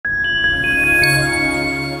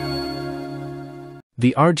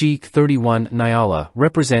The RG-31 Nyala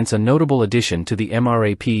represents a notable addition to the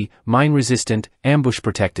MRAP, mine-resistant,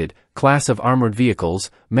 ambush-protected, class of armored vehicles,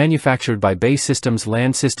 manufactured by Base Systems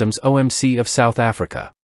Land Systems OMC of South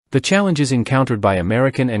Africa. The challenges encountered by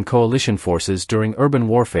American and coalition forces during urban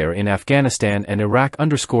warfare in Afghanistan and Iraq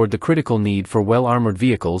underscored the critical need for well-armored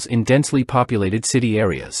vehicles in densely populated city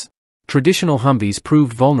areas. Traditional HUMVEEs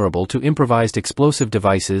proved vulnerable to improvised explosive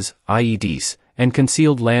devices, IEDs, and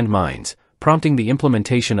concealed land mines, prompting the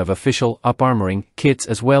implementation of official up-armoring kits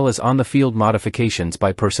as well as on-the-field modifications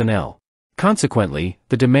by personnel. Consequently,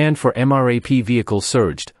 the demand for MRAP vehicles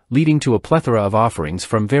surged, leading to a plethora of offerings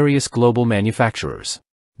from various global manufacturers.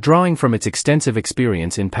 Drawing from its extensive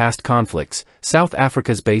experience in past conflicts, South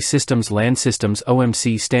Africa's Base Systems Land Systems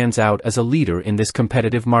OMC stands out as a leader in this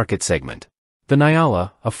competitive market segment. The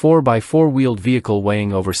Nyala, a 4x4-wheeled vehicle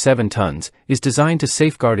weighing over 7 tons, is designed to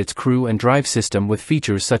safeguard its crew and drive system with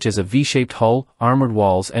features such as a V-shaped hull, armored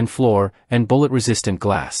walls and floor, and bullet-resistant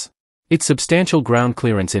glass. Its substantial ground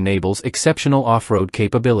clearance enables exceptional off-road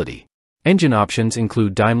capability. Engine options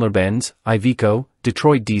include Daimler-Benz, Iveco,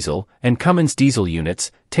 Detroit Diesel, and Cummins diesel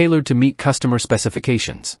units, tailored to meet customer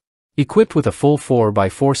specifications. Equipped with a full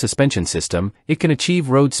 4x4 suspension system, it can achieve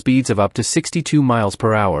road speeds of up to 62 miles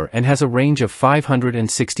per hour and has a range of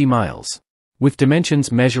 560 miles. With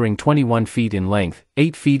dimensions measuring 21 feet in length,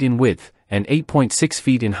 8 feet in width, and 8.6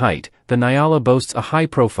 feet in height, the Nyala boasts a high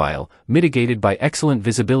profile, mitigated by excellent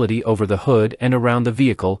visibility over the hood and around the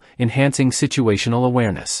vehicle, enhancing situational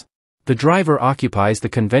awareness. The driver occupies the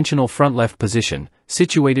conventional front left position,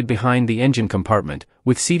 situated behind the engine compartment,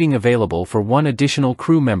 with seating available for one additional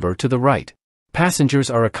crew member to the right. Passengers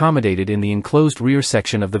are accommodated in the enclosed rear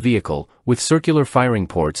section of the vehicle, with circular firing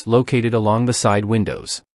ports located along the side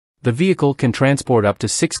windows. The vehicle can transport up to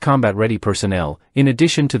 6 combat-ready personnel, in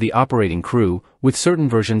addition to the operating crew, with certain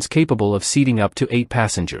versions capable of seating up to 8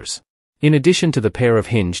 passengers. In addition to the pair of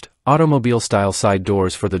hinged, automobile-style side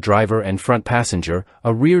doors for the driver and front passenger,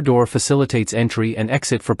 a rear door facilitates entry and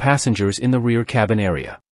exit for passengers in the rear cabin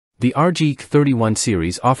area. The RG-31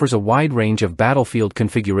 series offers a wide range of battlefield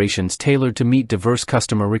configurations tailored to meet diverse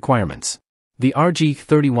customer requirements. The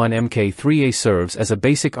RG-31 Mk3A serves as a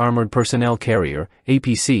basic armored personnel carrier,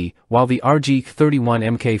 APC, while the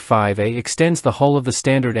RG-31 Mk5A extends the hull of the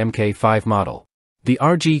standard Mk5 model. The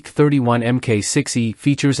RG-31 Mk6E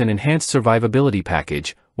features an enhanced survivability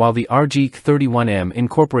package, while the RG-31M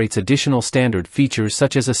incorporates additional standard features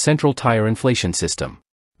such as a central tire inflation system.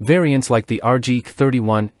 Variants like the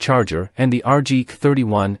RG-31 Charger and the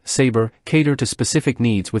RG-31 Sabre cater to specific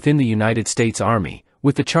needs within the United States Army,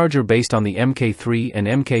 with the Charger based on the Mk3 and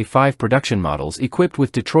Mk5 production models equipped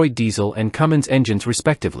with Detroit Diesel and Cummins engines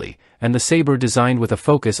respectively, and the Sabre designed with a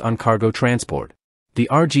focus on cargo transport. The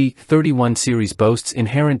RG-31 series boasts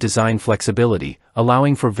inherent design flexibility,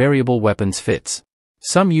 allowing for variable weapons fits.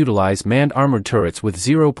 Some utilize manned armored turrets with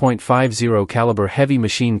 0.50 caliber heavy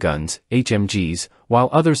machine guns, HMGs, while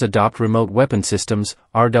others adopt remote weapon systems,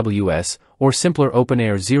 RWS, or simpler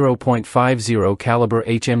open-air 0.50 caliber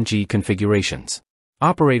HMG configurations.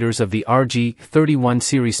 Operators of the RG-31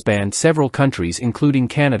 series span several countries including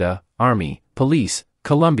Canada, Army, Police,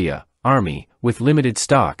 Colombia, Army, with limited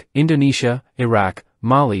stock, Indonesia, Iraq,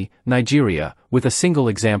 Mali, Nigeria, with a single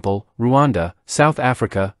example, Rwanda, South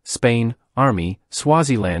Africa, Spain, Army,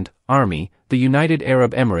 Swaziland, Army, the United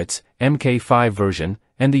Arab Emirates, Mk5 version,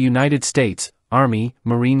 and the United States, Army,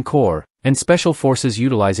 Marine Corps, and Special Forces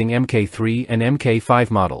utilizing Mk3 and Mk5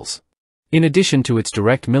 models. In addition to its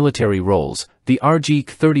direct military roles, the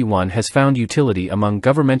RG-31 has found utility among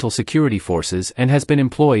governmental security forces and has been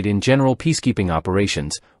employed in general peacekeeping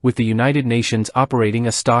operations, with the United Nations operating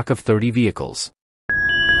a stock of 30 vehicles.